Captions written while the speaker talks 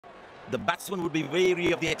the batsman would be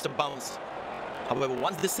wary of the extra bounce. However,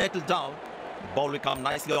 once they settle down, the ball will come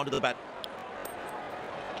nicely onto the bat.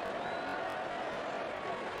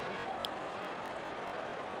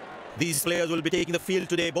 These players will be taking the field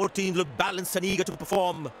today. Both teams look balanced and eager to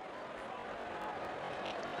perform.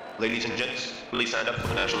 Ladies and gents, please stand up for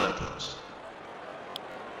the national anthems.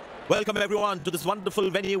 Welcome everyone to this wonderful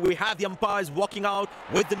venue. We have the umpires walking out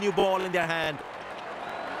with the new ball in their hand.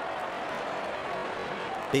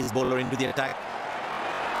 Pace bowler into the attack.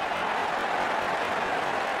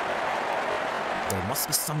 There must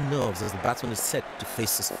be some nerves as the batsman is set to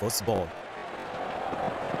face his first ball.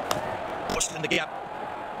 Pushed in the gap.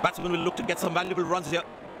 Batsman will look to get some valuable runs here.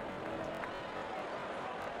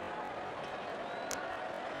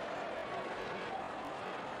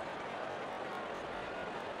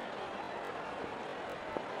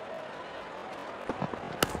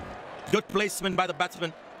 Good placement by the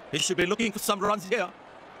batsman. He should be looking for some runs here.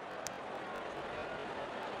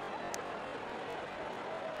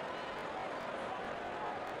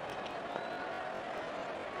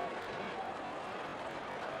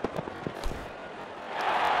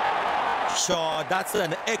 Shot. That's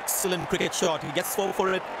an excellent cricket shot. He gets 4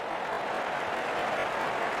 for it.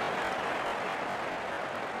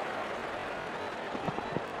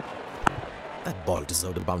 That ball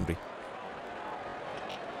deserved a boundary.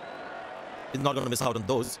 He's not going to miss out on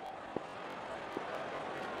those.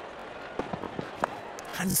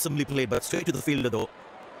 Handsomely played, but straight to the fielder though.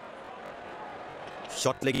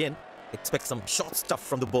 Shot leg in. Expect some short stuff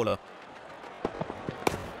from the bowler.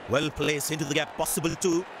 Well placed into the gap. Possible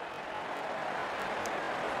too.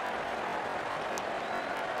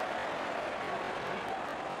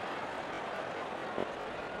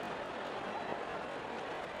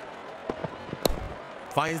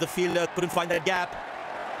 Finds the fielder. Couldn't find that gap.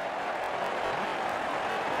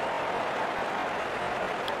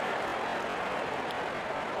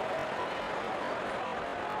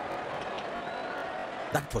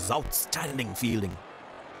 That was outstanding fielding.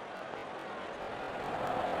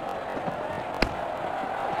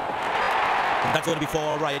 And that's going to be 4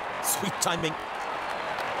 all right. Sweet timing.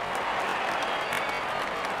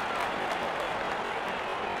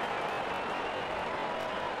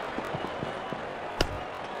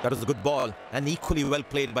 That was a good ball and equally well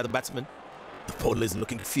played by the batsman. The bowler is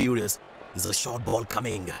looking furious. There's a short ball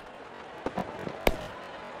coming.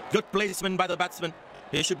 Good placement by the batsman.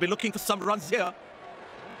 He should be looking for some runs here.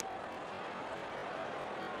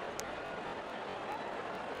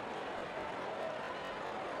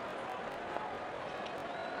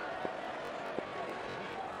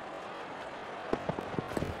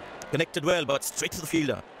 Connected well, but straight to the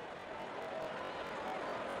fielder.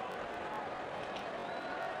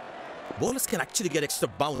 Bowlers can actually get extra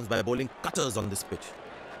bounce by bowling cutters on this pitch.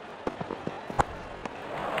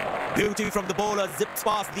 Beauty from the bowler, zips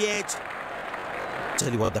past the edge.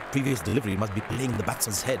 Tell you what, that previous delivery must be playing the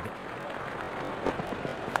batsman's head.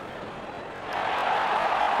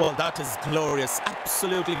 Well, that is glorious,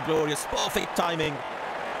 absolutely glorious, perfect timing.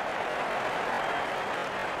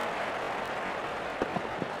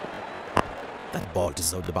 That ball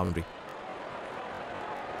deserved the boundary.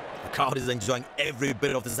 The crowd is enjoying every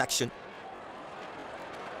bit of this action.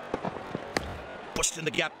 Pushed in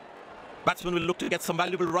the gap. Batsman will look to get some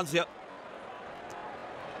valuable runs here.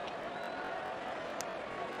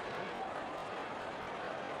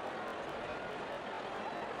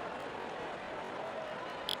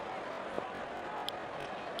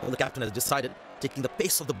 Well, the captain has decided taking the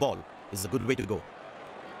pace of the ball is a good way to go.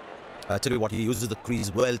 I tell you what, he uses the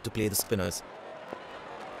crease well to play the spinners.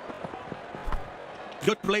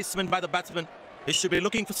 Good placement by the batsman. He should be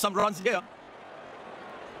looking for some runs here.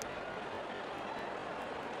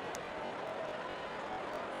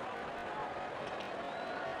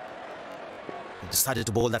 He decided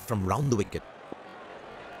to bowl that from round the wicket.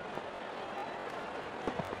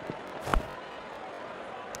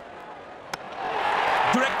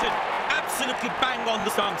 Directed, absolutely bang on the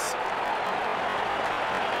stumps.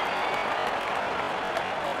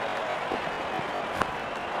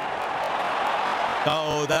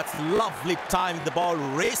 Oh, that's lovely time. The ball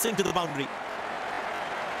racing to the boundary.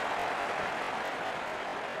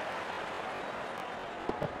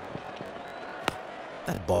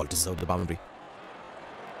 That ball deserved the boundary.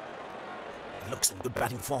 Looks in good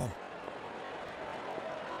batting form.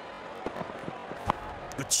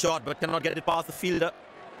 Good shot, but cannot get it past the fielder.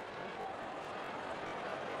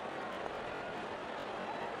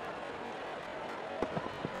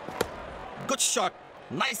 Good shot.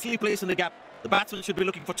 Nicely placed in the gap. The batsman should be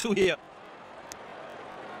looking for 2 here.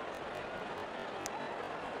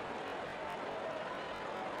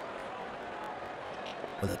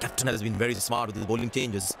 Well, the captain has been very smart with his bowling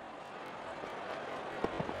changes.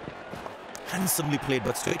 Handsomely played,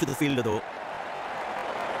 but straight to the fielder though.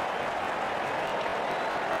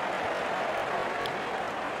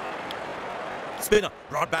 Spinner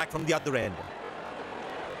brought back from the other end.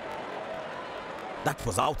 That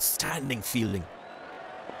was outstanding fielding.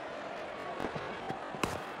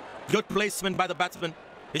 Good placement by the batsman.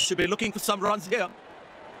 He should be looking for some runs here.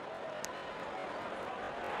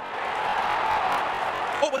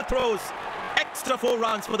 Overthrows. Extra 4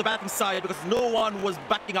 runs for the batting side because no one was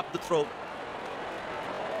backing up the throw.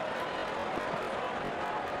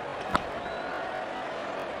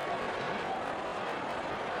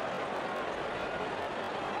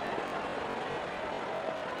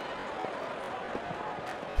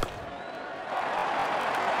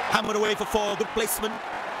 Hammered away for 4. Good placement.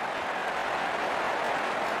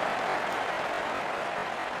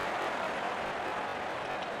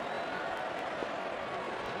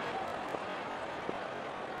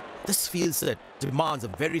 This field set demands a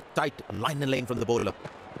very tight line and lane from the bowler.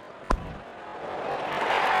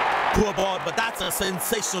 Poor ball, but that's a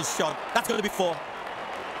sensational shot. That's going to be 4.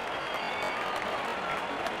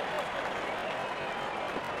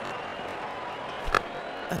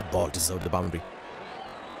 That ball deserved the boundary.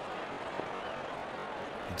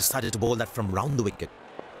 He decided to bowl that from round the wicket.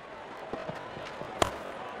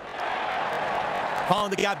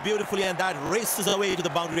 Found the gap beautifully, and that races away to the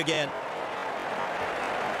boundary again.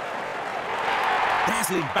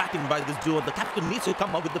 Dazzling batting by this duo. The captain needs to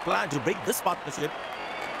come up with the plan to break this partnership.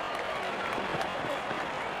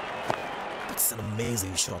 That's an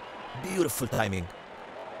amazing shot. Beautiful timing.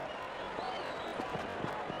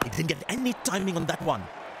 He didn't get any timing on that one.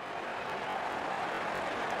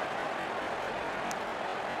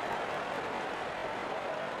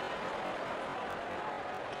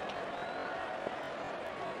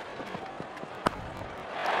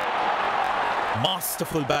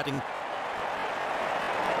 Masterful batting.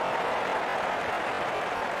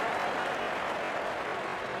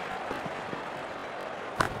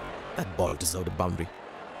 That ball deserved a boundary.